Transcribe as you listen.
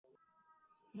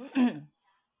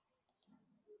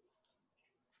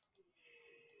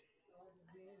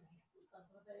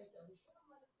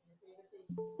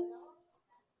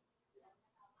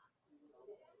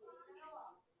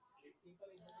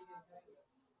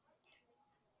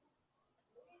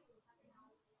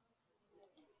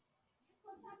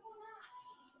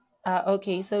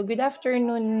Okay, so good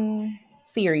afternoon,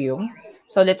 Sirium.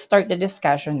 So let's start the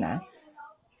discussion na.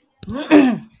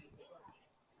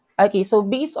 Okay, so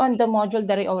based on the module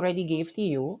that I already gave to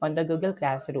you on the Google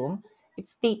Classroom, it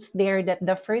states there that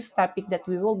the first topic that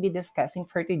we will be discussing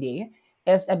for today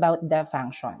is about the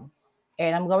function.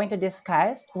 And I'm going to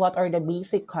discuss what are the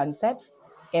basic concepts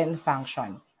in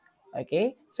function.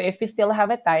 Okay, so if we still have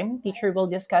a time, teacher will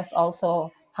discuss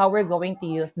also how we're going to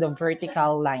use the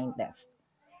vertical line test.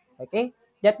 Okay?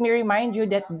 Let me remind you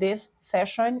that this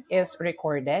session is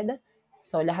recorded.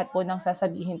 So lahat po ng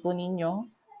sasabihin po ninyo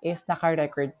is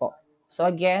naka-record po. So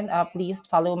again, please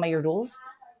follow my rules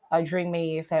during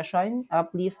my session.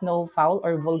 Please no foul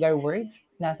or vulgar words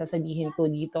na sasabihin po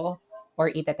dito or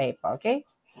itatype po. Okay?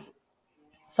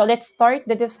 So let's start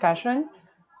the discussion.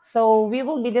 So we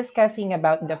will be discussing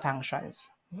about the functions.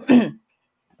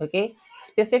 Okay?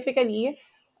 Specifically,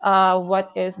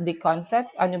 what is the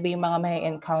concept? Ano ba yung mga may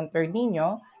encounter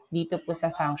ninyo dito po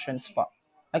sa functions po?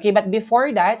 Okay, but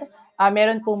before that,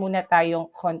 meron po muna tayong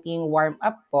konting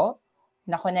warm-up po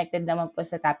na connected naman po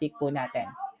sa topic po natin.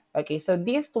 Okay, so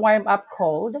this warm-up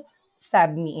called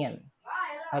Sub Me In.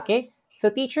 Okay, so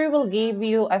teacher will give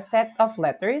you a set of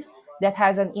letters that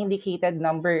has an indicated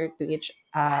number to each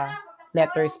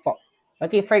letters po.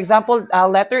 Okay, for example,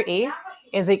 letter A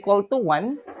is equal to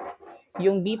 1,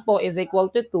 yung B po is equal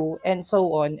to 2, and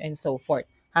so on and so forth,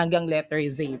 hanggang letter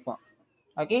Z po.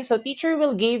 Okay, so teacher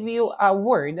will give you a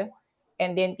word,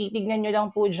 and then titignan nyo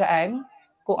lang po dyan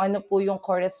kung ano po yung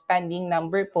corresponding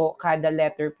number po kada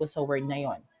letter po sa word na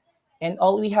yon. And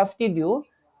all we have to do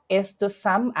is to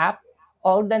sum up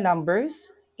all the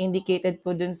numbers indicated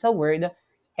po dun sa word,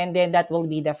 and then that will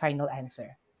be the final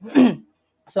answer.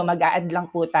 So mag-a-add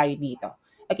lang po tayo dito.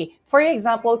 Okay, for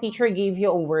example, teacher gave you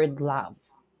a word love.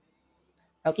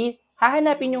 Okay?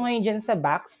 Hahanapin nyo ngayon dyan sa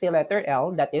box si letter L,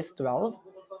 that is 12.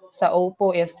 Sa O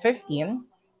po is 15.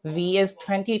 V is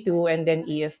 22, and then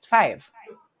E is 5.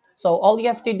 So all you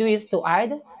have to do is to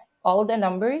add all the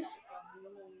numbers,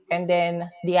 and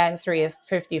then the answer is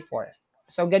 54.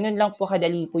 So ganun lang po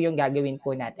kadali po yung gagawin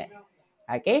po natin.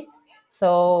 Okay?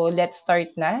 So let's start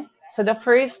na. So the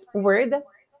first word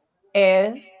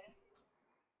is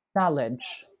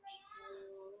knowledge.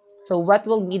 So what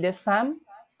will be the sum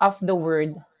of the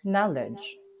word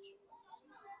knowledge?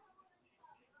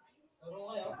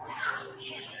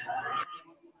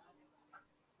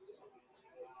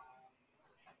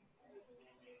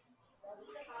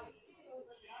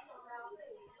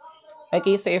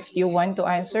 Okay, so if you want to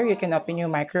answer, you can open your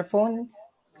microphone.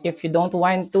 If you don't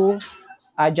want to,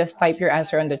 just type your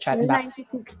answer on the chat Sir, box.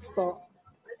 96 po.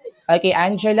 Okay,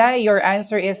 Angela, your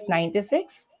answer is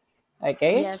 96.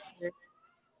 Okay, Yes, sir.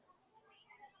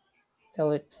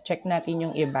 so check natin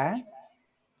yung iba.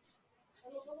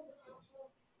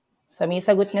 So may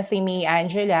sagot na si May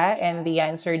Angela, and the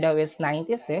answer daw is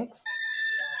 96.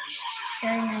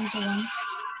 Sir, 91.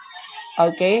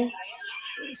 Okay,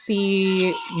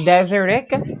 si Desiree,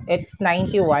 it's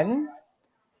 91.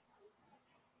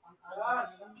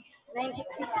 96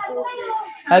 po,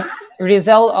 sir.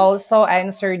 Rizal also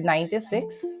answered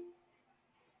 96.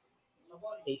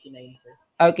 89, sir.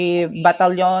 Okay,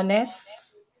 Batallones,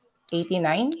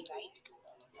 89.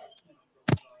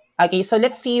 Okay, so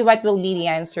let's see what will be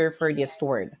the answer for this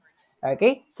word.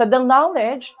 Okay, so the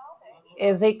knowledge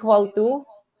is equal to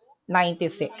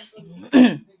 96.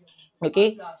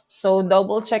 Okay, so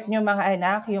double check nyo mga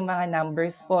anak yung mga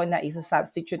numbers po na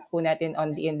isa-substitute po natin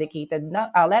on the indicated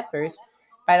letters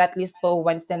para at least po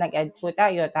once na nag-add po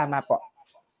tayo, tama po.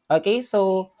 Okay,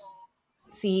 so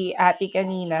si ate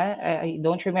kanina, I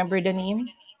don't remember the name.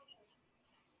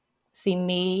 Si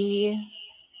May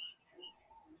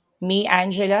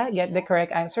Angela get the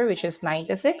correct answer, which is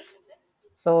 96.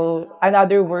 So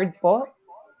another word po,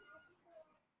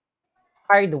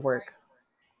 hard work.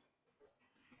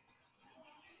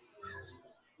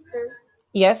 Sir,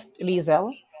 Yes,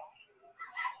 Lizel,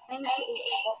 98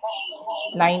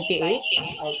 po. 98.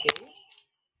 Okay.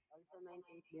 Also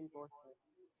 98 din po, sir.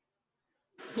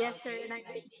 Yes, sir,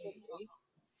 98 po.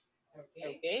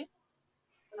 Okay.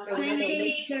 So,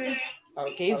 98, sir.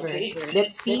 okay, very good.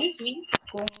 Let's see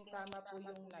kung tama po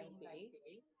yung 98.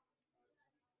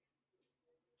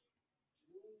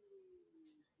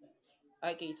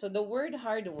 Okay, so the word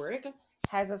hard work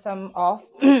has a sum of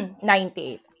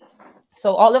 98.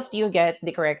 So all of you get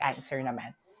the correct answer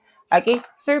naman. Okay?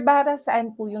 Sir, para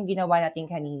saan po yung ginawa natin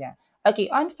kanina? Okay,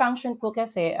 on function po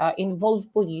kasi,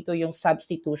 involved po dito yung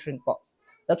substitution po.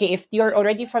 Okay, if you're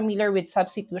already familiar with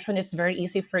substitution, it's very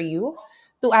easy for you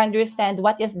to understand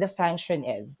what is the function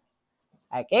is.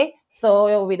 Okay,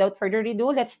 so without further ado,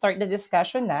 let's start the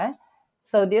discussion na.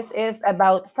 So this is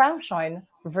about function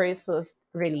versus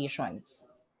relations.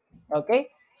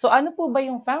 Okay? So ano po ba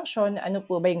yung function? Ano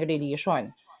po ba yung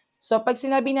relation? So pag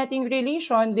sinabi nating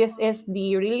relation, this is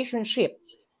the relationship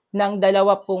ng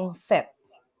dalawa pong set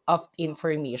of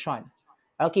information.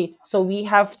 Okay, so we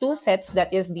have two sets,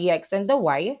 that is the x and the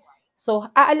y.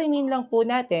 So aalamin lang po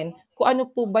natin kung ano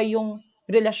po ba yung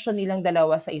relasyon nilang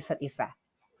dalawa sa isa't isa.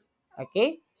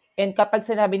 Okay? And kapag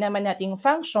sinabi naman nating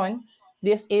function,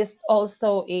 this is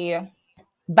also a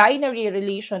binary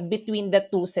relation between the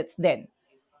two sets din.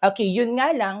 Okay, yun nga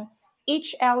lang,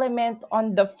 each element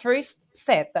on the first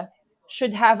set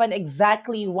should have an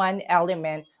exactly one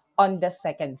element on the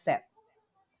second set.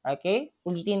 Okay?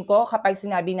 Ulitin ko, kapag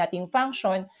sinabi natin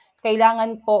function,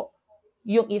 kailangan po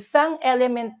yung isang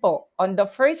element po on the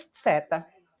first set,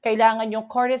 kailangan yung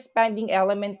corresponding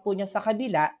element po niya sa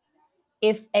kabila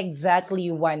is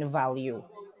exactly one value.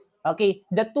 Okay,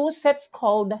 the two sets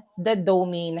called the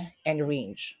domain and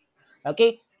range.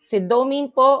 Okay, si domain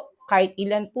po, kahit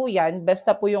ilan po yan,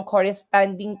 basta po yung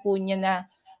corresponding po niya na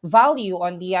value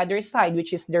on the other side,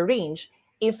 which is the range,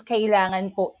 is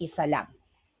kailangan po isa lang.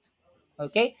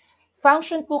 Okay?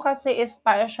 Function po kasi is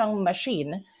para siyang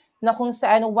machine na kung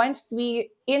saan once we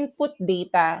input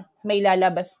data, may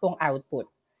lalabas pong output.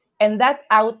 And that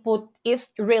output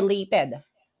is related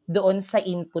doon sa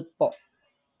input po.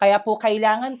 Kaya po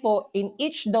kailangan po in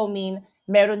each domain,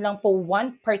 meron lang po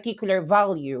one particular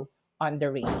value on the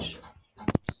range.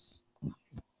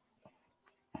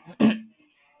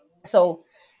 So,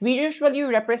 we usually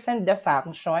represent the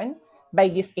function by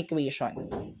this equation.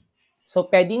 So,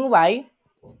 pwedeng y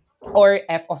or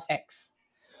f of x.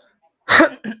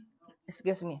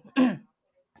 Excuse me.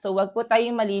 So, wag po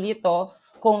tayong malilito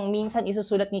kung minsan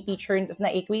isusulat ni teacher na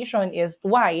equation is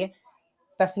y,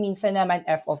 tas minsan naman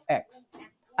f of x.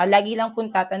 Lagi lang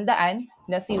pong tatandaan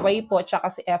na si y po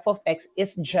tsaka si f of x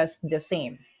is just the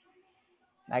same.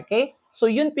 Okay?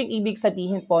 So, yun po yung ibig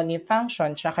sabihin po ni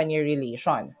function tsaka ni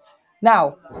relation.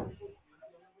 Now,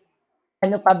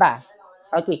 ano pa ba?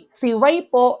 Okay, si y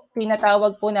po,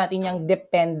 tinatawag po natin yung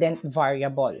dependent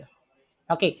variable.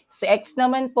 Okay, si x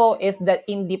naman po is the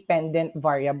independent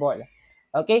variable.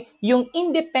 Okay, yung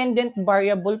independent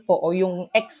variable po o yung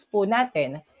x po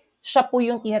natin, siya po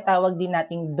yung tinatawag din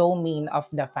nating domain of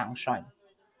the function.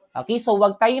 Okay, so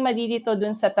wag tayo malilito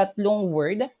dun sa tatlong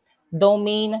word,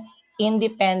 domain,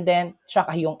 independent,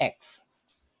 tsaka yung x.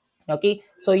 Okay,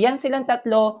 so yan silang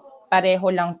tatlo,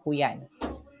 pareho lang po yan.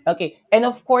 Okay, and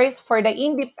of course, for the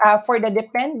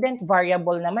dependent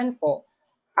variable naman po,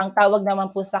 ang tawag naman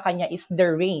po sa kanya is the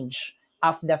range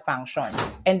of the function.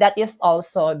 And that is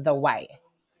also the y.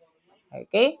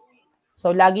 Okay?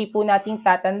 So, lagi po nating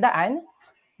tatandaan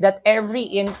that every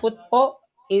input po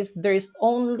is there's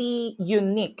only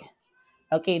unique.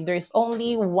 Okay, there's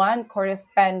only one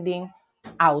corresponding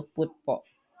output po.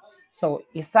 So,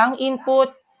 isang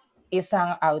input,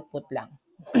 isang output lang.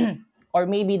 Or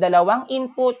maybe dalawang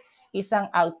input, isang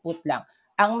output lang.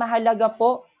 Ang mahalaga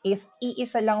po is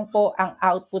iisa lang po ang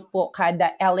output po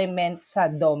kada element sa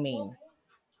domain.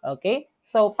 Okay?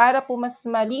 So, para po mas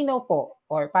malinaw po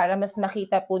or para mas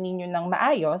makita po ninyo ng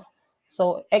maayos,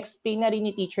 so explain na rin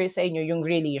ni teacher sa inyo yung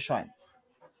relation.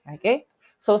 Okay?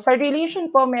 So, sa relation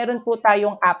po, meron po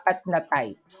tayong 4 na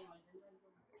types.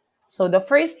 So, the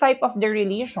first type of the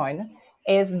relation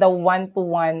is the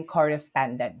one-to-one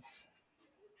correspondence.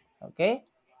 Okay?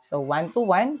 So,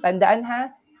 one-to-one, tandaan ha.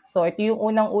 So, ito yung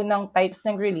unang-unang types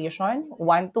ng relation,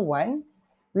 one-to-one.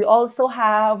 We also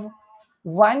have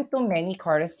one-to-many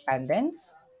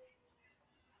correspondence.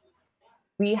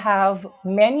 We have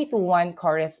many-to-one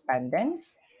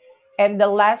correspondence. And the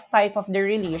last type of the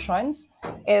relations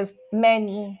is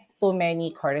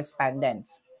many-to-many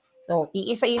correspondence. So,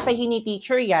 iisa-isahin ni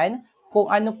teacher yan kung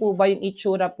ano po ba yung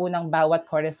itsura po ng bawat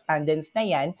correspondence na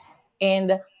yan.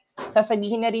 And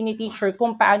sasabihin na rin ni teacher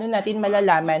kung paano natin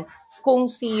malalaman kung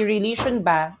si relation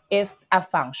ba is a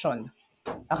function.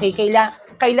 Okay,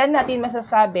 kailan natin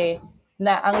masasabi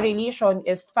na ang relation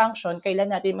is function,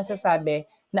 kailan natin masasabi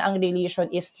na ang relation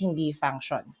is hindi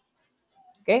function.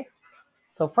 Okay?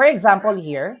 So, for example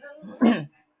here,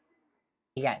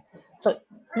 yan. So,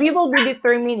 we will be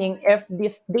determining if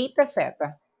this data set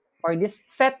or this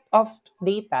set of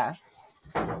data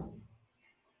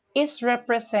is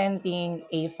representing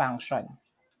a function.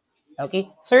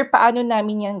 Okay? Sir, paano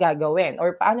namin yan gagawin?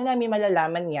 Or paano namin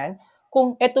malalaman yan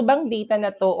kung eto bang data na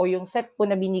to o yung set po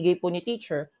na binigay po ni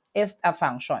teacher is a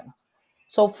function?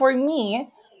 So for me,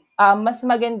 mas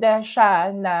maganda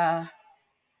siya na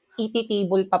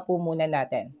iti-table pa po muna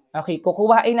natin. Okay,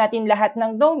 kukuhain natin lahat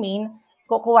ng domain,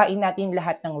 kukuhain natin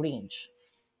lahat ng range.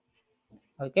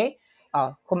 Okay?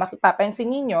 Kung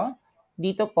mapapansin ninyo,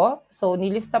 dito po, so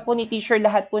nilista po ni teacher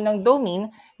lahat po ng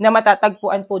domain na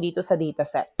matatagpuan po dito sa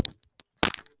dataset.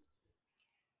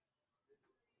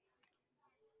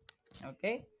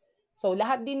 Okay? So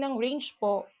lahat din ng range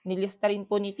po, nilista rin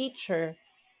po ni teacher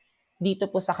dito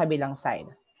po sa kabilang side.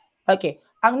 Okay,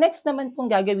 ang next naman pong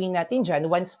gagawin natin dyan,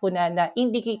 once po na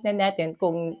na-indicate na natin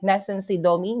kung nasan si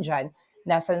domain dyan,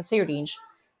 nasan si range,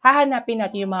 hahanapin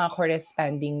natin yung mga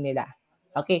corresponding nila.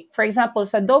 Okay, for example,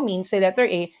 sa domain, si letter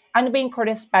A, ano ba yung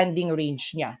corresponding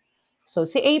range niya? So,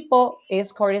 si A po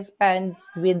is corresponds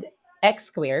with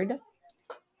x squared.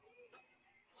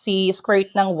 Si square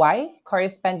root ng y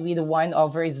correspond with 1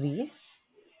 over z.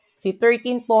 Si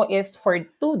 13 po is for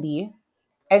 2D.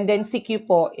 And then si Q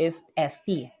po is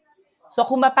ST. So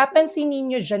kung mapapansin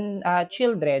ninyo dyan,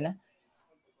 children,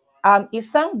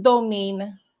 isang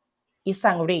domain,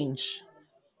 isang range.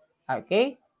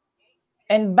 Okay?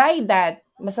 And by that,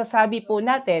 masasabi po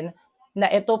natin na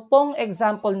ito pong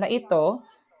example na ito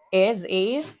is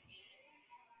a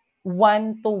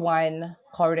one-to-one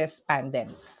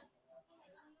correspondence.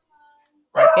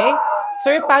 Okay?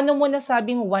 Sir, paano mo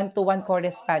nasabing one-to-one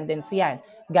correspondence yan?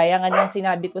 Gaya nga ng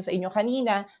sinabi ko sa inyo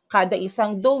kanina, kada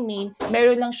isang domain,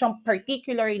 meron lang siyang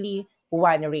particularly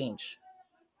one range.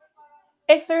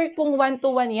 Sir, kung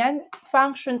one-to-one yan,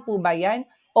 function po ba yan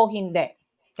o hindi?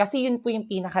 Kasi yun po yung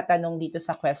pinakatanong dito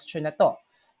sa question na to.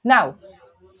 Now,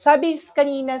 sabi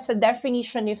kanina sa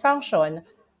definition ni function,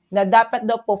 na dapat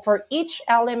daw po for each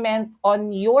element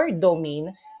on your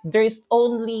domain, there's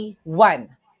only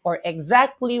one or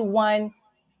exactly one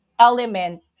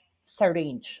element sa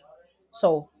range.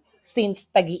 So,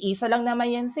 since tag-iisa lang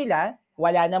naman yan sila,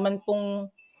 wala naman pong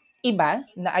iba,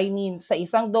 na I mean sa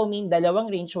isang domain,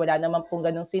 dalawang range, wala naman pong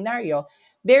ganong scenario.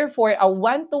 Therefore, a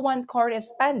one-to-one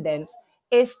correspondence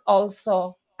is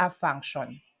also a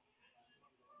function.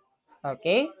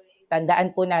 Okay?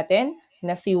 Tandaan po natin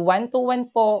na si one-to-one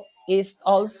po is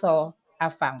also a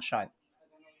function.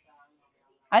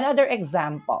 Another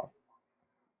example.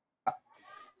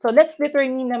 So let's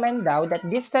determine naman daw that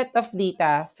this set of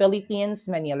data, Philippines,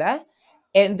 Manila,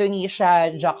 Indonesia,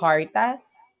 Jakarta,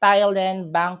 Thailand,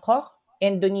 Bangkok,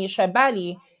 Indonesia,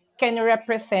 Bali, can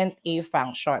represent a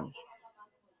function.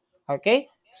 Okay?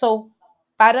 So,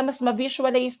 para mas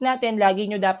ma-visualize natin, lagi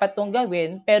nyo dapat itong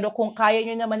gawin, pero kung kaya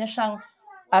nyo naman na siyang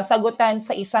sagutan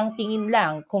sa isang tingin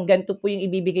lang, kung ganito po yung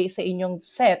ibibigay sa inyong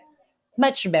set,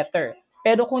 much better.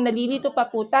 Pero kung nalilito pa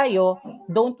po tayo,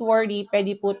 don't worry,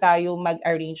 pwede po tayo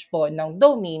mag-arrange po ng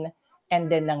domain and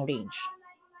then ng range.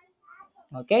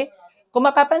 Okay? Kung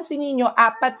mapapansin niyo,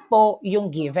 4 po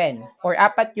yung given or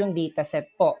 4 yung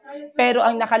dataset po. Pero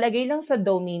ang nakalagay lang sa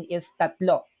domain is 3.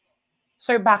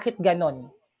 Sir, bakit ganon?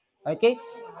 Okay?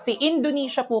 Si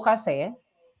Indonesia po kasi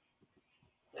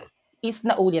is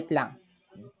naulit lang.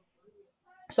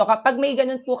 So kapag may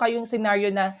ganun po kayong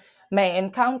scenario na may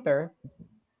encounter,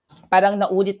 parang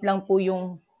naulit lang po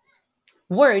yung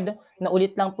word,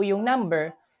 naulit lang po yung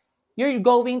number, you're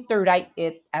going to write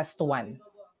it as 1.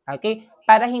 Okay?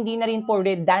 Para hindi na rin po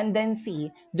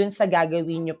redundancy dun sa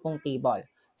gagawin nyo pong table.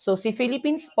 So, si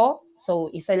Philippines po,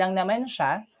 so isa lang naman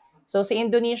siya. So, si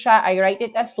Indonesia, I write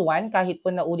it as 1 kahit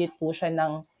po naulit po siya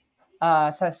ng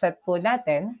sa set po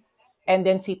natin. And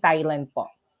then si Thailand po.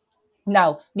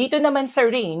 Now, dito naman sa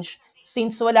range,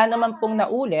 since wala naman pong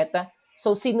naulit,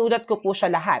 so sinulat ko po siya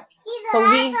lahat.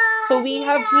 So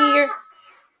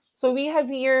we have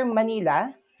here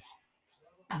Manila,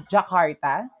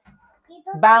 Jakarta,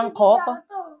 Bangkok,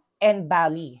 and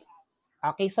Bali.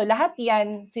 Okay, so lahat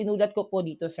yan sinulat ko po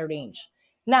dito sa range.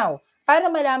 Now,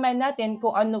 para malaman natin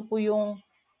kung ano po yung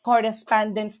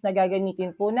correspondence na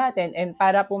gagamitin po natin and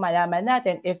para po malaman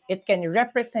natin if it can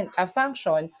represent a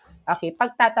function, okay,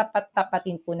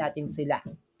 pagtatapat-tapatin po natin sila.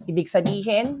 Ibig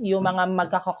sabihin, yung mga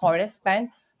magkaka-correspond,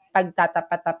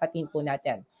 pagtatapat-tapatin po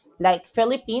natin. Like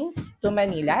Philippines to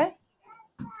Manila,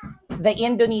 the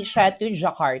Indonesia to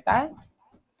Jakarta,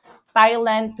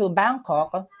 Thailand to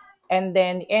Bangkok, and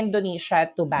then Indonesia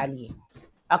to Bali.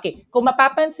 Okay, kung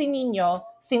mapapansin ninyo,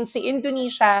 since si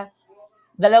Indonesia,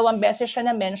 2 beses siya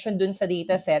na-mention dun sa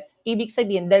dataset, ibig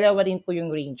sabihin, 2 rin po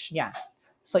yung range niya.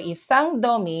 So, isang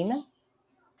domain,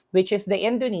 which is the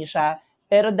Indonesia,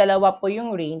 pero 2 po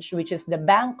yung range, which is the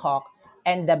Bangkok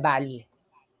and the Bali.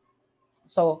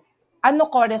 So, Ano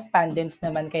correspondence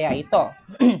naman kaya ito?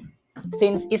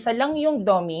 Since isa lang yung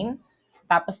domain,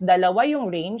 tapos dalawa yung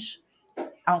range,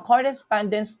 ang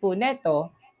correspondence po neto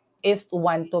is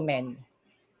one-to-many.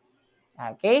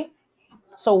 Okay?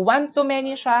 So,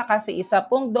 one-to-many siya kasi isa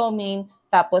pong domain,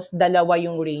 tapos dalawa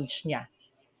yung range niya.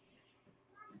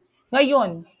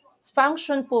 Ngayon,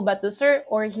 function po ba to, sir,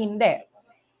 or hindi?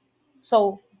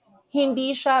 So,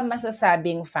 hindi siya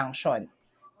masasabing function.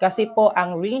 Kasi po,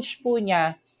 ang range po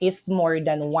niya is more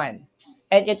than 1.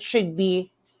 And it should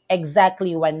be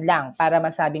exactly 1 lang para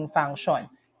masabing function.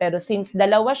 Pero since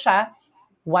dalawa siya,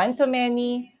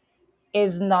 one-to-many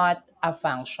is not a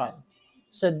function.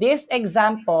 So this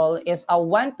example is a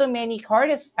one-to-many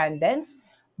correspondence,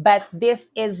 but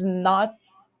this is not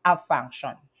a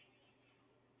function.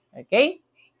 Okay?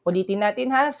 Ulitin natin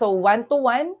ha. So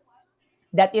one-to-one,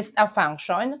 that is a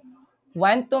function.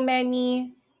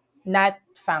 One-to-many, not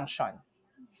function.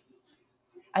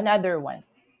 Another one.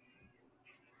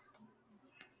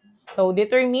 So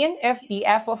determine if the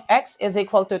f of x is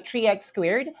equal to 3x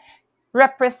squared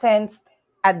represents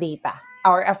a data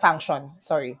or a function.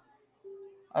 Sorry.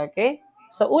 Okay?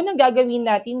 So unang gagawin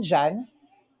natin dyan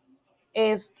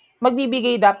is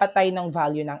magbibigay dapat tayo ng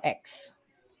value ng x.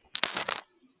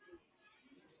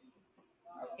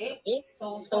 Okay?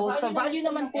 So sa value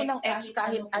naman po ng x,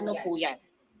 kahit ano po yan.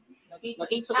 Okay,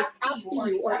 so it's up to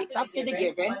you or it's up to the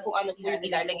given kung ano po yung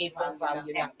ilalagay pong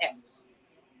value ng x.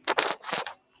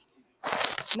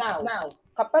 Now,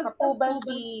 kapag po ba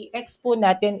si x po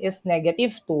natin is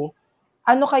negative 2,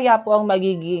 ano kaya po ang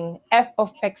magiging f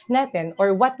of x natin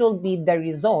or what will be the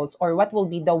results or what will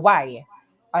be the y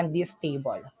on this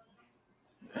table?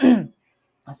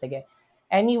 Sige.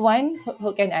 Anyone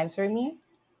who can answer me?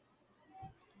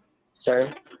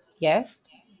 Sir, Yes?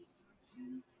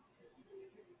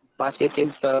 positive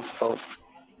 12 po.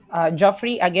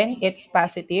 Joffrey, again, it's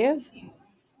positive.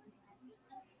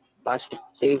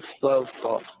 Positive 12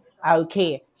 po.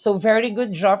 Okay, so very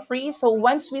good, Joffrey. So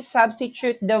once we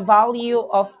substitute the value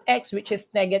of x, which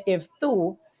is negative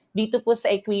 2, dito po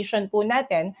sa equation po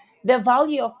natin, the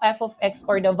value of f of x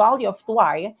or the value of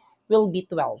y will be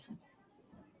 12.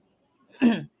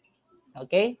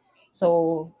 Okay?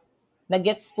 So,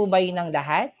 nagets po ba yun ng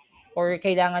lahat? Or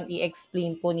kailangan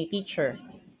i-explain po ni teacher?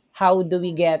 How do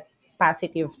we get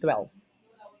positive 12?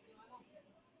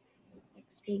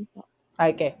 Explain po.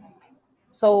 Okay.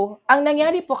 So, ang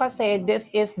nangyari po kasi,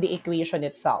 this is the equation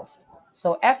itself.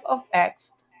 So, f of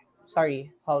x,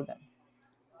 sorry, hold on.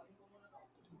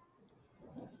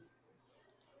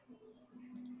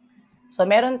 So,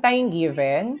 meron tayong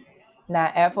given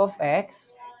na f of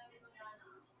x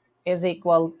is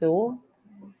equal to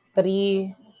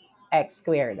 3x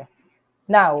squared.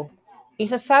 Now,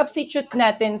 isa-substitute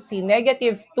natin si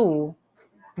negative 2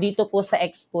 dito po sa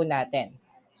x po natin.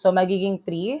 So, magiging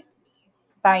 3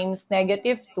 times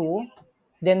negative 2,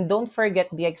 then don't forget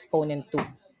the exponent 2.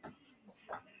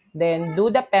 Then,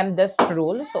 do the PEMDAS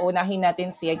rule. So, unahin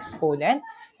natin si exponent,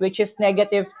 which is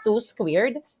negative 2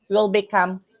 squared, will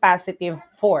become positive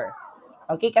 4.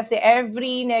 Okay? Kasi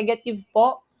every negative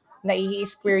po na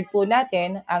i-squared po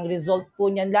natin, ang result po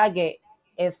niyan lagi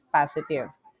is positive.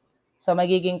 So,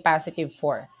 magiging positive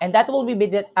 4. And that will be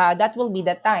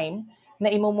the time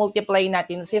na i-multiply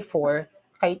natin si 4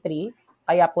 kay 3.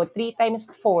 Kaya po, 3 times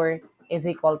 4 is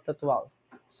equal to 12.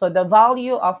 So, the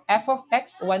value of f of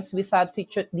x, once we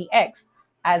substitute the x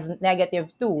as negative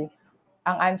 2,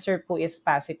 ang answer po is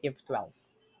positive 12.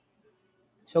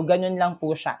 So, ganun lang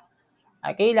po siya.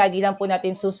 Okay, lagi lang po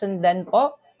natin susundan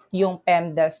po yung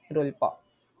PEMDAS rule po.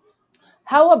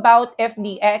 How about if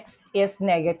the x is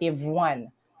negative 1?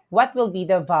 What will be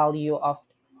the value of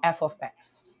f of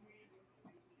x?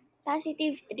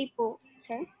 Positive 3 po,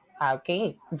 sir.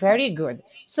 Okay, very good.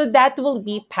 So that will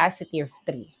be positive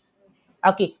 3.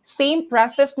 Okay, same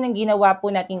process ng ginawa po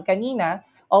natin kanina.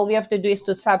 All we have to do is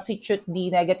to substitute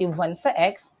the negative 1 sa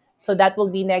x. So that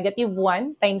will be negative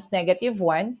 1 times negative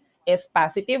 1 is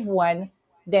positive 1.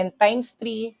 Then times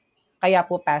 3, kaya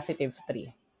po positive 3.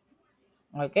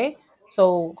 Okay?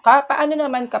 So, paano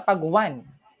naman kapag 1?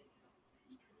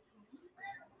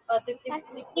 Positive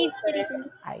 3 po, sir.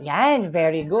 Ayan,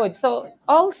 very good. So,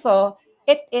 also,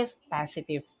 it is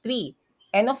positive 3.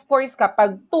 And of course,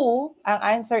 kapag 2, ang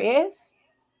answer is?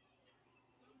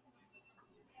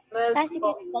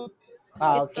 Positive 12.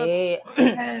 Okay.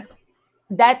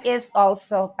 That is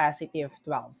also positive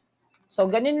 12. So,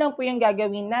 ganun lang po yung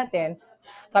gagawin natin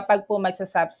kapag po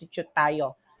magsasubstitute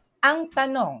tayo. Ang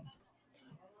tanong,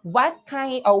 what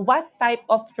type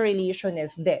of relation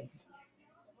is this?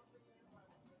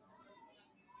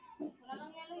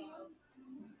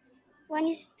 One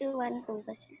is to one po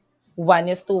ba, sir?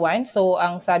 1:1. So,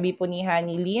 ang sabi po ni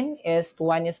Hanilyn is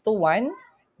 1:1.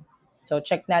 So,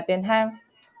 check natin ha.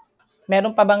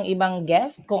 Meron pa bang ibang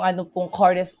guess kung ano pong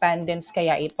correspondence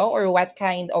kaya ito or what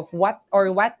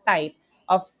type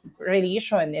of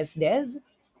relation is this?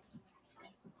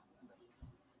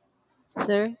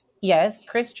 Sir? Yes,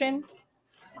 Christian?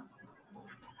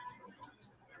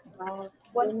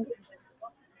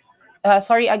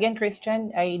 Sorry again,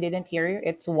 Christian. I didn't hear you.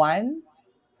 It's 1.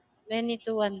 Many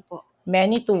to 1 po.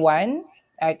 Many to 1.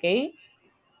 Okay.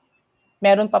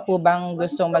 Meron pa po bang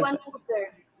gustong mag...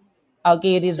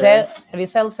 Okay,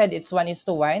 Rizel said it's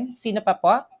 1:1. Sino pa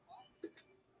po?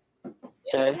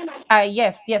 Sir,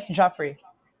 Yes, Joffrey.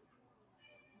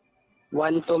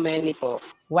 1 to many po.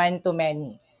 1 to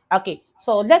many. Okay,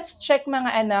 so let's check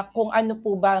mga anak kung ano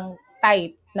po bang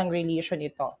type ng relation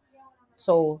ito.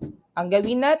 So, ang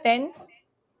gawin natin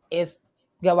is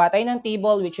gawa tayo ng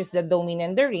table which is the domain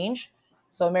and the range.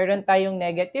 So, meron tayong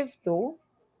 -2,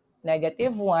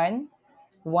 -1,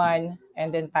 1, and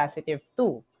then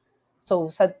 +2.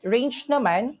 So, sa range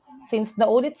naman, since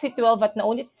naulit si 12 at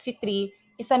naulit si 3,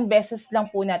 isang beses lang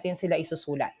po natin sila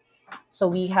isusulat. So,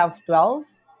 we have 12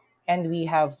 and we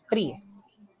have 3.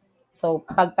 So,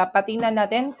 pagtapatin na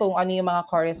natin kung ano yung mga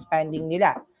corresponding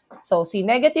nila. So, si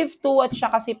 -2 at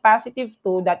saka si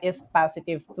 +2, that is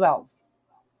 +12.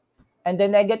 And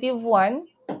then -1,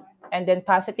 and then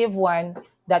 +1,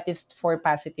 that is for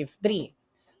 +3.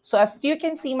 So, as you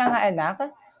can see mga anak,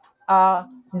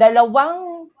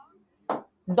 dalawang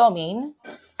domain,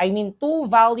 I mean 2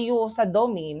 value sa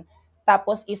domain,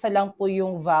 tapos isa lang po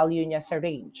yung value niya sa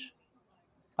range.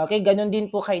 Okay, ganun din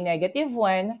po kay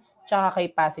 -1, tsaka kay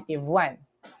 +1.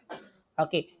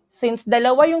 Okay, since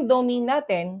dalawa yung domain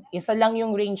natin, isa lang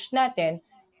yung range natin,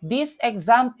 this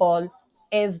example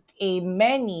is a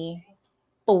many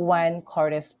to 1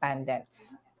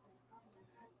 correspondence.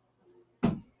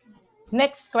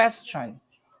 Next question.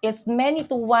 Is many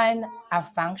to 1 a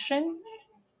function?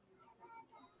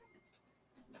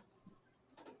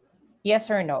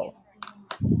 Yes or no?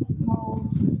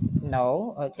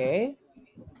 No, okay.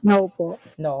 No po.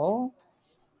 No.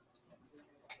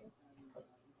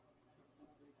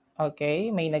 Okay,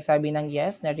 may nagsabi ng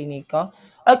yes, narinig ko.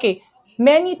 Okay,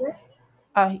 many,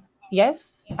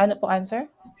 yes? Ano po answer?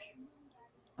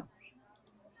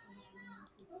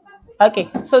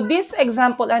 Okay, so this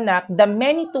example, anak, the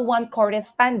many to 1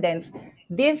 correspondence,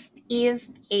 this is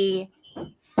a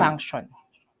function.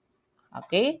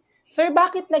 Okay? Sir,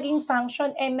 bakit naging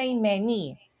function? May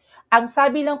many. Ang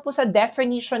sabi lang po sa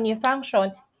definition ni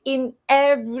function, in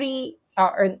every,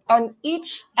 on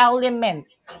each element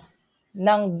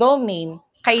ng domain,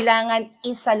 kailangan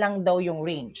isa lang daw yung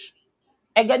range.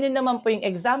 Ganun naman po yung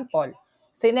example.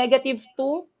 Si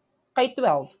 -2 kay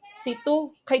 12, si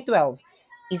 2 kay 12.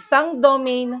 Isang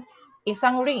domain,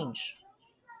 isang range.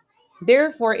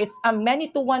 Therefore, it's a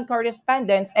many to 1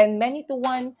 correspondence and many to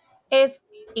 1 is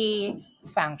a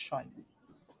function.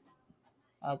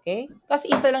 Okay?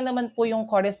 Kasi isa lang naman po yung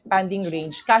corresponding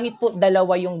range kahit po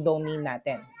dalawa yung domain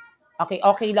natin.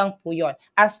 Okay lang po yun.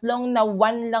 As long na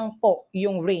 1 lang po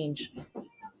yung range,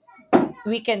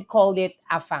 we can call it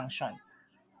a function.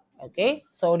 Okay?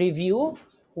 So, review.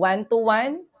 1 to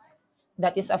 1,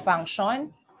 that is a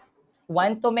function.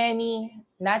 1 to many,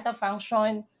 not a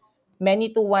function.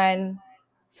 Many to 1,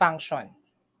 function.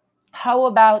 How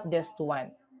about this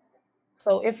one?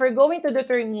 So, if we're going to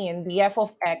determine the f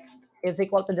of x is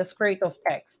equal to the square root of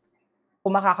x,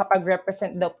 kung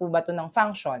makakapag-represent daw po ba ito ng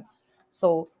function.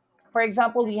 So, for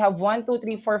example, we have 1, 2,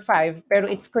 3, 4, 5,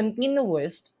 pero it's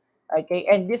continuous, okay,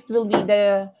 and this will be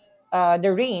the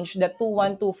range, the 2,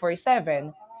 1, 2, 4,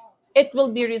 7, it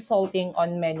will be resulting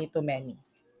on many to many.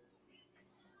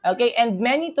 Okay, and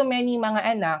many to many mga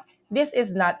anak, this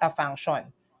is not a function.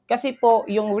 Kasi po,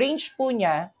 yung range po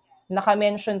niya,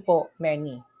 naka-mention po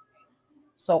many.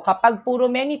 So, kapag puro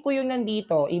many po yung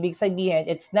nandito, ibig sabihin,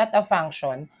 it's not a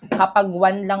function. Kapag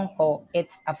 1 lang po,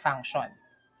 it's a function.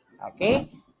 Okay?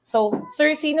 So,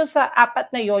 sir, sino sa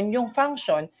apat na yon yung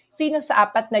function? Sino sa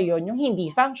apat na yon yung hindi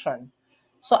function?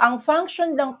 So, ang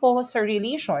function lang po sa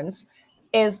relations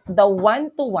is the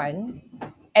 1 to 1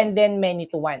 and then many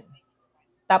to 1.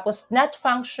 Tapos, not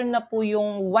function na po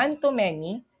yung 1 to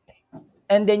many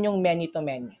and then yung many to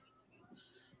many.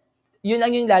 Yun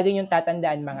lang yung lagi yung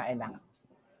tatandaan mga anak.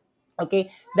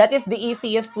 Okay, that is the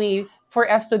easiest way for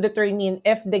us to determine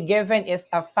if the given is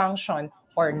a function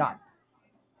or not.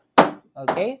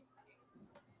 Okay?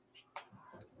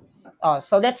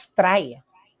 So let's try.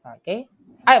 Okay?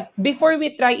 Before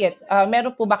we try it,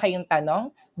 meron po ba kayong tanong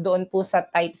doon po sa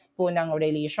types po ng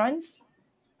relations?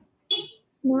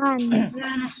 None.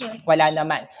 Wala na, sir. Wala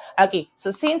naman. Okay, so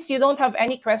since you don't have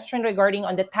any question regarding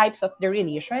on the types of the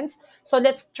relations, so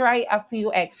let's try a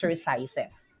few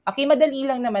exercises. Okay, madali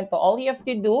lang naman to. All you have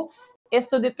to do is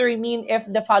to determine if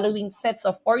the following sets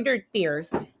of ordered pairs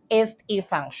is a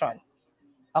function.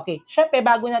 Okay, syempre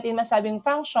bago natin masabing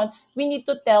function, we need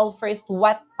to tell first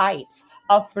what types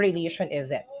of relation is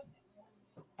it.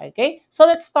 Okay, so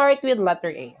let's start with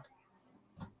letter A.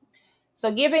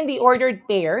 So given the ordered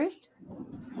pairs,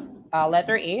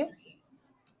 letter A,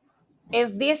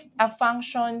 is this a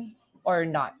function or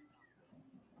not?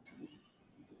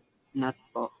 Not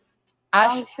po.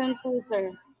 Function po,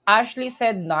 sir. Ashley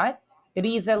said not,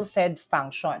 Rizel said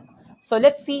function. So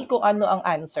let's see kung ano ang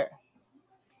answer.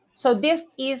 So this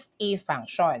is a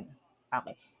function.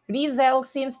 Okay. Rizel,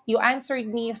 since you answered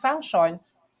me function,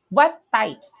 what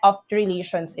types of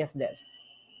relations is this?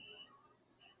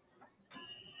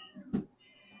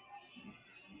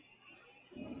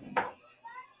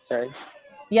 Sir,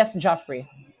 Yes, Joffrey.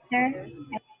 Sir?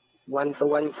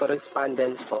 one-to-one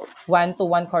correspondence po.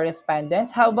 One-to-one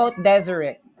correspondence. How about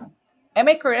Desiree? Am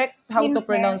I correct how Same, to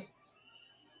sir. pronounce?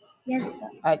 Yes po.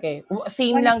 Okay.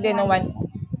 Same One lang is din ng one.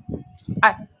 one.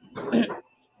 Ah,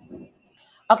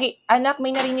 okay, anak,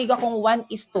 may narinig akong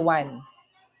 1:1.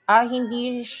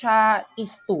 Hindi siya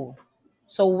is to.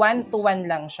 So, 1-to-1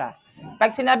 lang siya.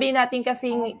 Pag sinabi natin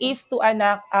kasing is to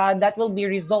anak, that will be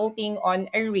resulting on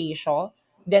a ratio.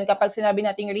 Then, kapag sinabi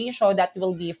natin ratio, that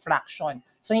will be fraction.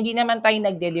 So, hindi naman tayo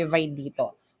nagde-divide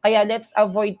dito. Kaya, let's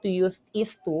avoid to use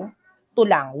is to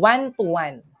lang.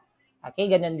 1-to-1. Okay,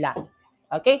 ganun lang.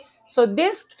 Okay, so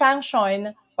this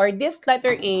function or this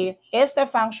letter A is the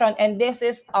function and this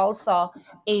is also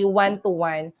a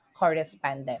one-to-one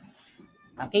correspondence.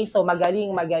 Okay, so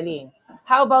magaling, magaling.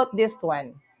 How about this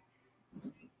one?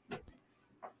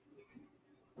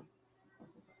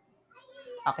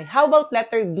 Okay, how about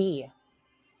letter B?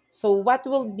 So what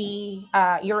will be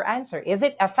your answer? Is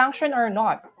it a function or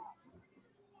not?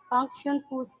 Function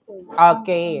po, sir.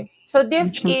 Okay, so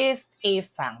this is a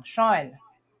function.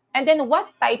 And then what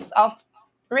types of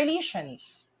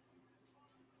relations?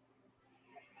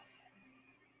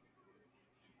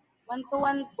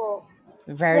 One-to-one po.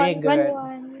 Very good.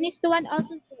 One is to one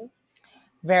also, sir.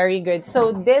 Very good.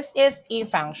 So this is a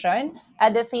function.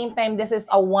 At the same time, this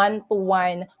is a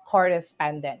one-to-one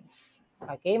correspondence.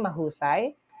 Okay,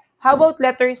 mahusay. How about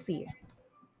letter C?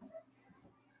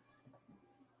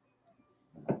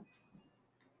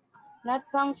 Not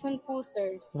function po,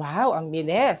 sir. Wow, ang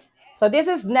bilis. So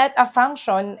this is not a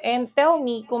function and tell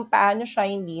me kung paano siya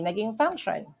hindi naging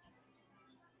function.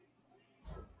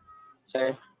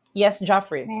 Sir, Yes,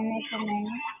 Joffrey. Many to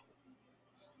many.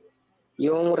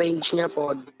 yung range niya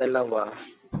po, dalawa.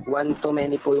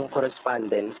 One-to-many po yung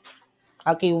correspondence.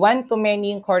 Okay,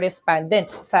 one-to-many yung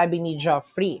correspondence, sabi ni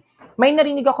Joffrey. May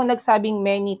narinig ako nagsabing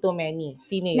many-to-many.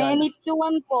 Sino yun? Many to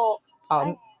one po.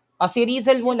 Si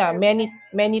Rizel muna,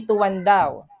 many to one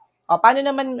daw. Paano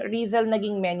naman Rizel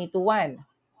naging many to one?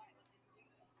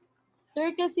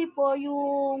 Sir, kasi po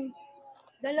yung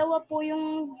dalawa po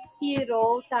yung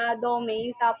zero sa domain,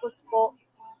 tapos po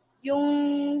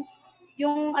yung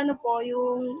ano po,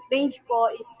 yung range po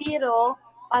is 0,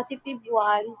 positive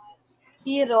 1,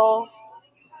 0,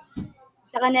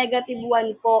 saka negative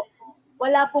 1 po.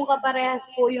 Wala pong kaparehas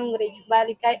po yung range,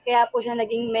 bali kaya po siya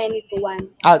naging many to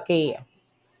 1. Okay.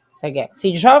 Sige.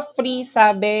 Si Joffrey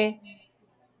sabi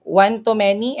one to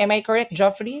many. Am I correct,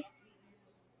 Joffrey?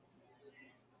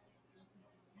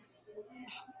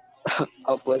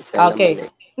 Opo, sir. Okay.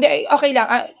 naman eh. Hindi, okay lang.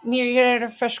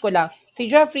 Nire-refresh ko lang. Si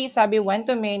Joffrey sabi one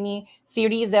to many. Si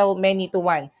Rizel, many to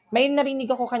one. May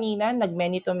narinig ako kanina,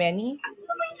 nag-many to many.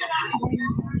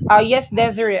 Yes,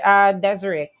 Desiree.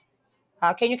 Desiree.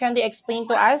 Can you kindly explain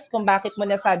to us kung bakit mo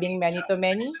nasabing many to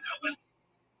many?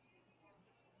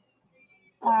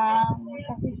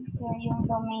 Kasi sir, yung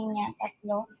domain niya,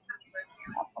 3.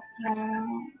 Tapos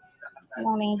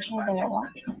yung range niya,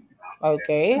 2.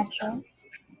 Okay. Not sure.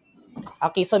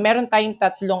 Okay, so meron tayong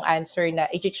 3 answer na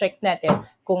i-check natin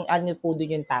kung ano po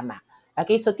dun yung tama.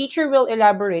 Okay, so teacher will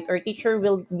elaborate or teacher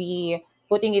will be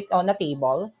putting it on a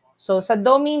table. So sa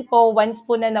domain po, once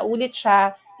po na naulit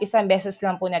siya, isang beses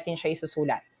lang po natin siya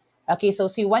isusulat. Okay, so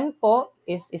si 1 po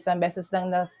is isang beses lang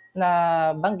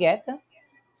na banggit.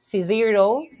 Si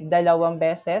 0, 2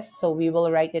 beses. So we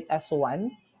will write it as 1.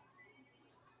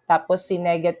 Tapos si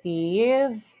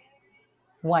negative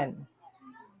 1.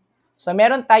 So,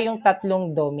 meron tayong 3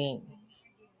 domain.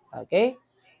 Okay?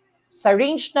 Sa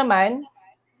range naman,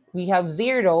 we have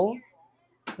 0.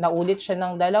 Naulit siya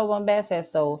ng 2 beses.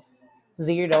 So,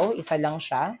 0, isa lang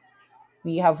siya.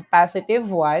 We have positive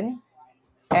 1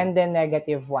 and then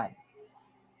negative 1.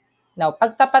 Now,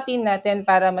 pagtapatin natin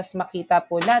para mas makita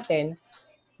po natin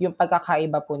yung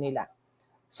pagkakaiba po nila.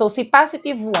 So, si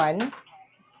positive 1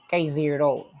 kay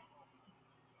 0.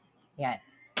 Yan.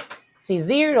 Si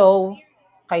 0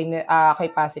 kay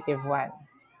positive 1.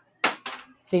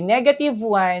 Si negative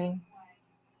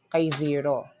 1 kay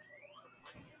 0.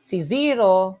 Si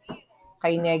 0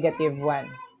 kay negative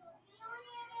 1.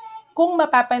 Kung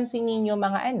mapapansin ninyo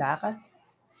mga anak,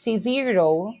 si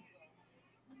 0,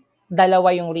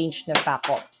 dalawa yung range na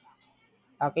sakop.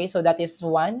 Okay, so that is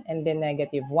 1 and then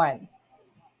negative 1.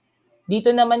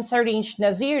 Dito naman sa range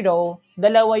na 0,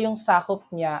 dalawa yung sakop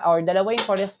niya or dalawa yung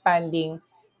corresponding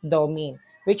domain,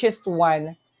 which is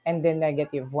 1 and then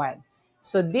negative 1.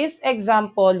 So this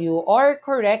example, you are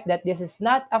correct that this is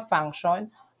not a function,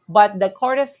 but the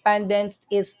correspondence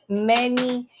is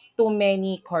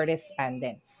many-to-many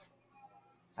correspondence.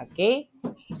 Okay?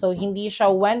 So hindi siya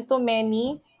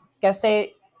one-to-many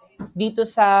kasi dito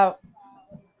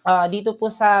po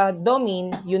sa domain,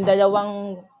 yung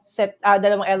dalawang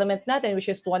element natin,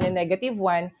 which is 1 and negative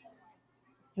 1,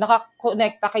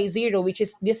 nakakonekta kay 0, which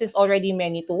is this is already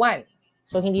many to 1.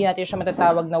 So hindi natin siya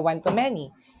matatawag na one to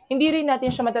many. Hindi rin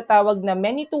natin siya matatawag na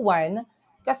many to 1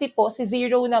 kasi po si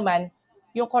 0 naman,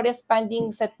 yung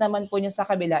corresponding set naman po niya sa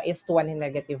kabila is 1 and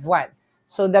negative 1.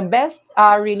 So the best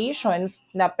relations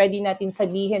na pwede natin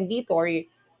sabihin dito or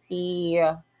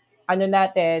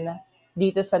natin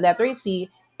dito sa letter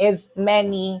C is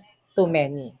many to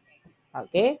many.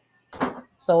 Okay?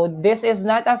 So this is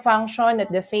not a function.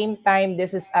 At the same time,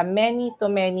 this is a many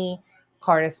to many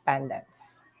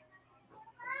correspondence.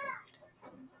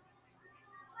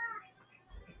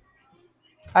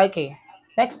 Okay,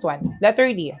 next one. Letter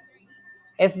D.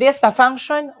 Is this a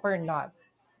function or not?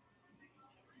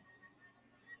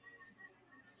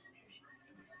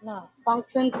 No.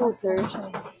 Function po, sir.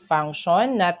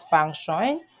 Function, not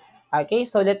function. Okay,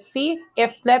 so let's see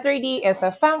if letter D is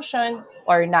a function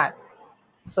or not.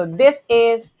 So this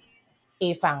is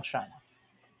a function.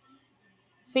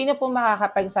 Sino po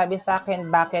makakapagsabi sa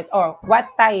akin bakit or what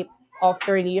type of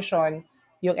relation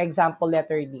yung example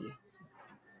letter D?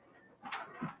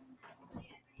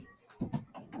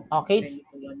 Okay, it's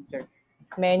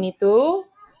many to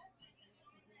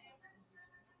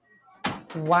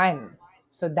 1.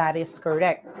 So that is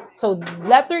correct. So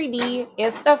letter D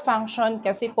is the function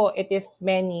kasi po it is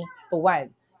many to 1.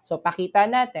 So pakita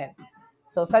natin.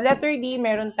 So sa letter D,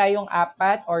 meron tayong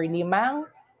 4 or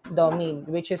 5 domain,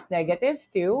 which is negative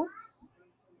 2,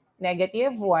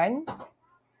 negative 1,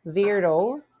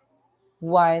 0,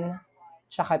 1,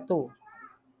 tsaka 2.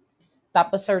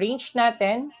 Tapos sa range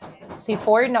natin, si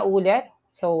 4 na ulit.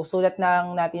 So sulat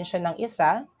lang natin siya ng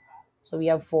isa. So we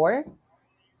have 4.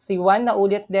 Si 1 na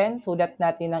ulit din, sulat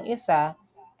natin ng isa,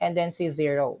 and then si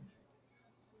 0.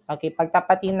 Okay,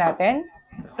 pagtapatin natin.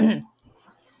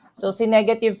 So si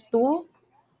negative 2,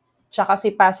 tsaka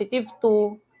si positive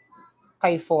 2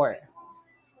 kay 4.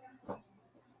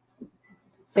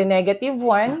 Si negative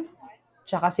 1,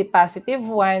 tsaka si positive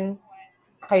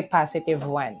 1 kay positive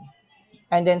 1.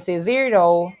 And then si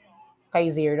 0 kay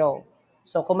 0.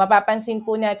 So kung mapapansin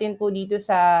po natin po dito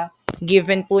sa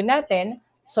given po natin,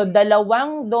 so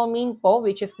dalawang domain po,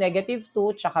 which is negative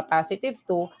 2 tsaka positive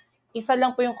 2, isa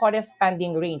lang po yung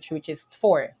corresponding range, which is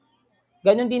 4.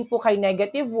 Ganon din po kay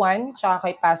negative 1 tsaka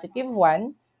kay positive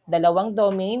 1, dalawang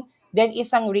domain, then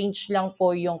isang range lang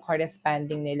po yung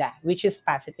corresponding nila, which is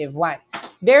positive 1.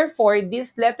 Therefore,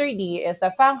 this letter D is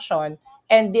a function,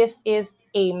 and this is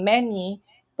a many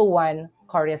to 1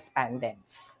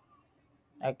 correspondence.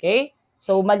 Okay?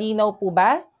 So, malinaw po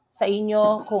ba sa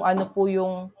inyo kung ano po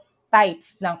yung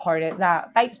types ng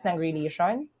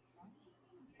relation?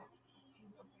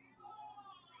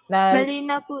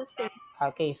 Malinaw po, sir.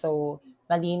 Okay, so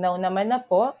malinaw naman na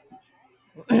po.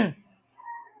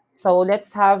 So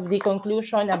let's have the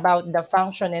conclusion about the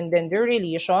function and then the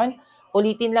relation.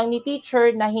 Ulitin lang ni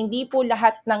teacher na hindi po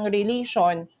lahat ng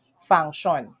relation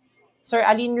function. Sir,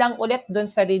 alin lang ulit doon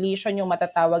sa relation yung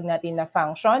matatawag natin na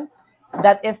function?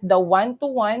 That is the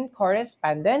one-to-one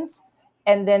correspondence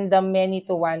and then the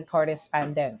many-to-one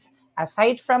correspondence.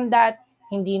 Aside from that,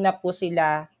 hindi na po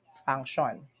sila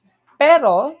function.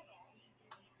 Pero,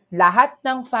 lahat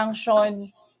ng function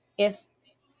is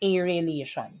a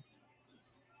relation.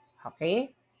 Okay?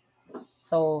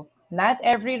 So, not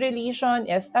every relation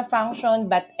is a function,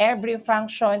 but every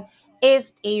function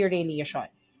is a relation.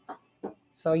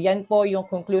 So, yan po yung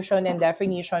conclusion and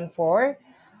definition for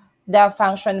the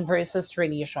function versus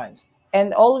relations.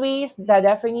 And always, the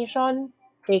definition,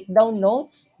 take down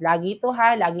notes. Lagi ito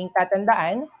laging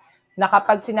tatandaan na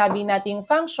kapag sinabi nating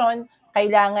function,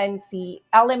 kailangan si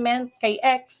element kay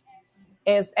x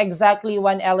is exactly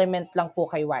one element lang po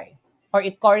kay y. Or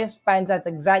it corresponds at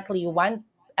exactly one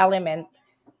element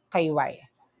kay y.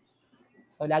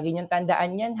 So, lagi niyong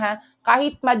tandaan yan ha.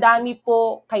 Kahit madami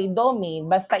po kay domain,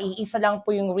 basta iisa lang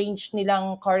po yung range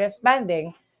nilang corresponding,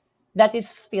 that is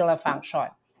still a function.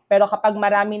 Pero kapag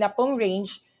marami na pong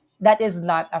range, that is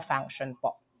not a function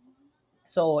po.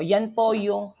 So, yan po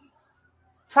yung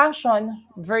function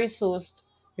versus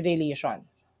relation.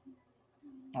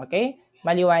 Okay?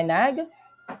 Maliwanag?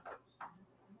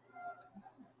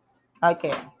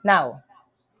 Okay. Now,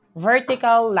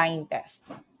 vertical line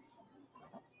test.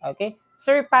 Okay?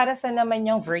 Sir, para sa naman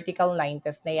yung vertical line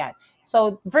test na yan?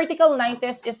 So, vertical line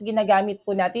test is ginagamit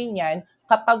po natin yan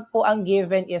kapag po ang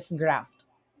given is graph.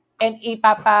 And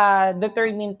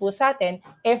ipapa-determine po sa atin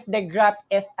if the graph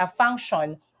is a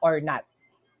function or not.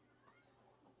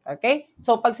 Okay?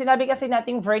 So, pag sinabi kasi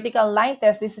nating vertical line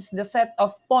test, this is the set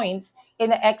of points in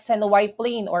the x and y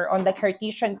plane or on the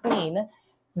Cartesian plane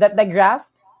that the graph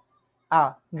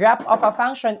of a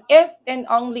function if and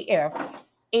only if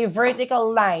a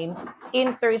vertical line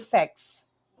intersects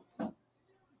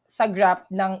sa graph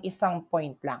ng isang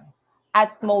point lang.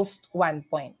 At most, 1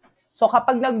 point. So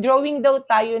kapag nag-drawing daw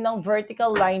tayo ng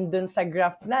vertical line dun sa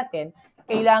graph natin,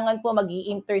 kailangan po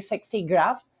mag-i-intersect si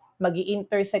graph,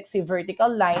 mag-i-intersect si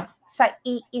vertical line sa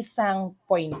iisang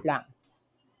point lang.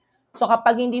 So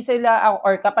kapag hindi sila,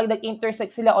 or kapag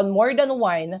nag-intersect sila on more than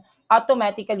one,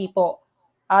 automatically po,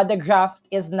 the graph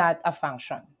is not a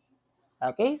function.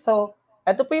 Okay? So,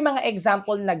 ito po yung mga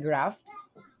example na graph.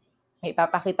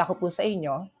 Ipapakita ko po sa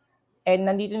inyo. And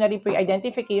nandito na rin po yung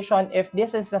identification if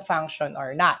this is a function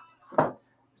or not.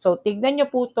 So, tignan nyo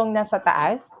po itong nasa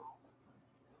taas.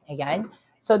 Ayan.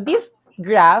 So, this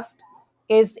graph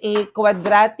is a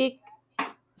quadratic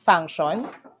function,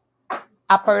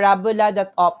 a parabola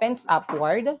that opens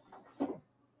upward.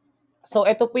 So,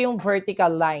 ito po yung vertical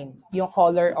line, yung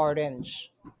color orange.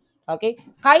 Okay?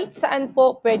 Kahit saan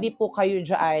po, pwede po kayo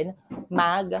dyan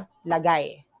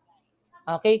maglagay.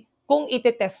 Okay? Kung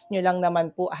iti-test nyo lang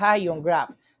naman po yung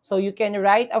graph. So, you can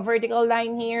write a vertical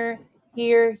line here,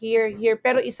 here, here, here,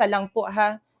 pero isa lang po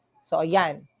So,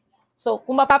 ayan. So,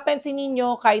 kung mapapansin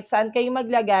ninyo, kahit saan kayo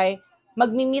maglagay,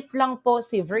 magmi-meet lang po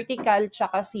si vertical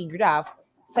tsaka si graph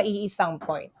sa iisang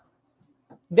point.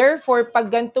 Therefore,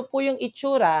 pag ganito po yung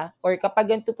itsura or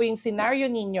kapag ganito po yung scenario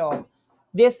ninyo,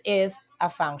 this is a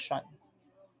function.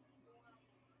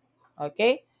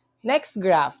 Okay? Next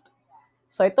graph.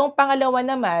 So, itong pangalawa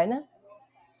naman,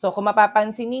 so kung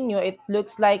mapapansin ninyo, it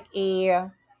looks like a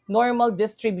normal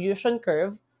distribution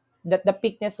curve that the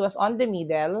thickness was on the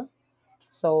middle.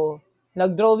 So,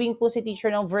 nag-drawing po si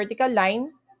teacher ng vertical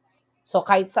line. So,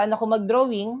 kahit saan ako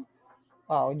mag-drawing,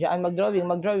 diyan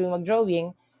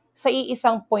mag-drawing, sa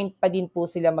iisang point pa din po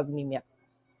sila mag-meet.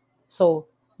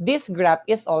 So, this graph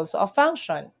is also a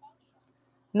function.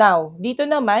 Now, dito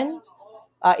naman,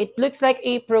 it looks like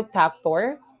a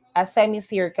protractor, a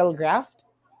semicircle graph.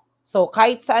 So,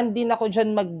 kahit saan din ako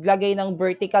dyan maglagay ng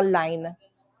vertical line,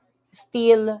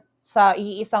 still, sa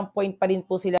iisang point pa rin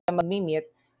po sila mag-meet.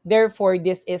 Therefore,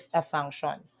 this is a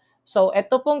function. So,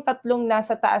 ito pong tatlong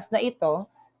nasa taas na ito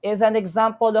is an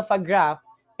example of a graph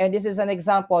and this is an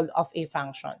example of a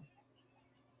function.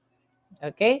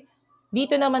 Okay?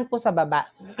 Dito naman po sa baba.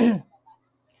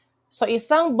 So,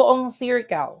 isang buong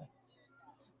circle.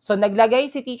 So, naglagay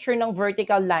si teacher ng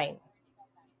vertical line.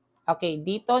 Okay,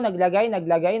 dito naglagay.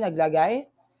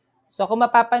 So, kung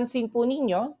mapapansin po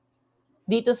ninyo,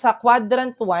 dito sa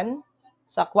quadrant 1,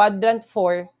 sa quadrant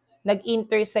 4,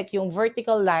 nag-intersect yung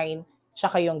vertical line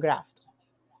tsaka yung graph.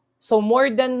 So, more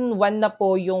than one na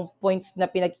po yung points na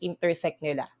pinag-intersect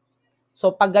nila.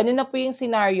 So, pag gano'n na po yung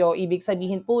scenario, ibig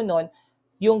sabihin po nun,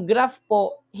 yung graph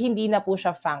po, hindi na po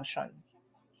siya function.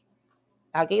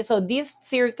 Okay, so this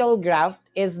circle graph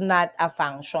is not a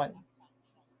function.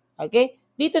 Okay,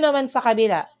 dito naman sa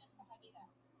kabila.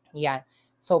 Yan.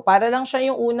 So, para lang siya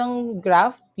yung unang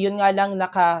graph, yun nga lang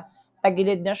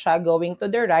nakatagilid na siya going to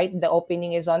the right, the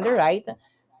opening is on the right.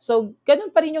 So,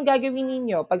 ganun pa rin yung gagawin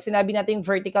ninyo pag sinabi natin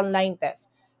vertical line test.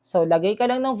 So, lagay ka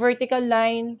lang ng vertical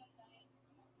line.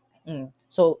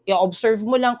 So, i-observe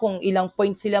mo lang kung ilang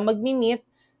points sila mag-meet.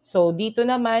 So, dito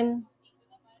naman,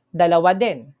 dalawa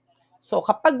din. So,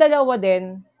 kapag dalawa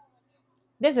din,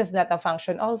 this is not a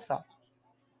function also.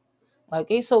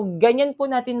 Okay, so ganyan po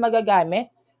natin magagamit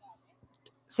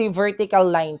si vertical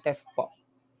line test po.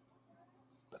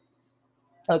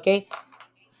 Okay,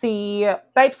 si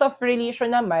types of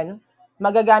relation naman,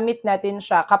 magagamit natin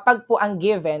siya kapag po ang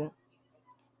given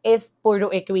is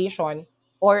puro equation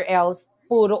or else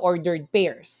puro ordered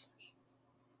pairs.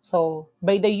 So,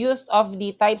 by the use of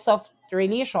the types of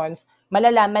relations,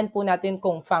 malalaman po natin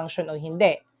kung function o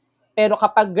hindi. Pero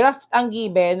kapag graph ang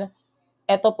given,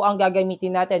 ito po ang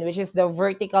gagamitin natin, which is the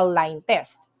vertical line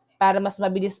test. Para mas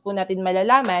mabilis po natin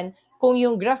malalaman kung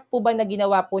yung graph po ba na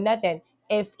ginawa po natin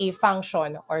is a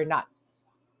function or not.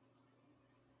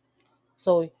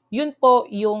 So, yun po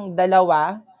yung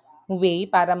dalawa way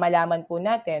para malaman po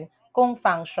natin kung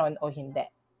function o hindi.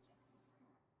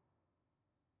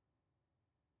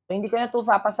 So, hindi ko na ito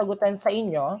papasagutan sa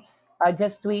inyo.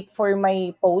 Just wait for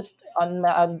my post on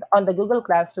the Google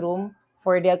Classroom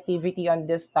for the activity on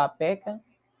this topic.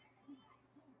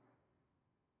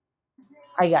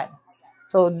 Ayan.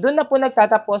 So, dun na po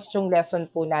nagtatapos yung lesson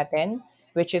po natin,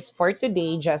 which is for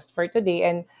today, just for today.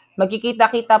 And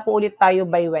magkikita-kita po ulit tayo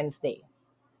by Wednesday.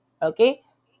 Okay?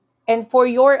 And for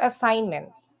your assignment,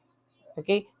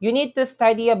 okay, you need to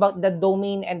study about the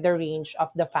domain and the range of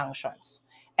the functions.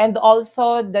 And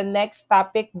also the next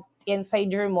topic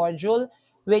inside your module,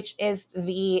 which is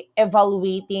the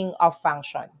evaluating of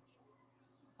function.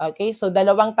 Okay? So,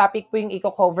 dalawang topic po yung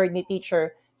i-cover ni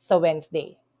teacher sa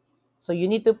Wednesday. So, you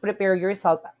need to prepare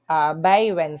yourself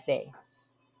by Wednesday.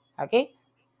 Okay?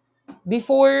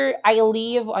 Before I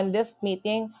leave on this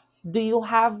meeting, do you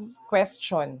have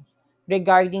question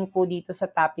regarding po dito sa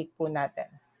topic po natin?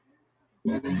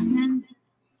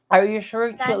 Are you sure,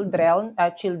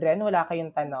 children, wala kayong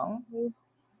tanong?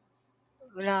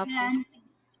 Wala po.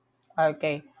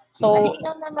 Okay. So,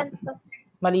 Malinaw naman po, sir.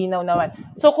 malinaw naman.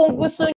 So, kung gusto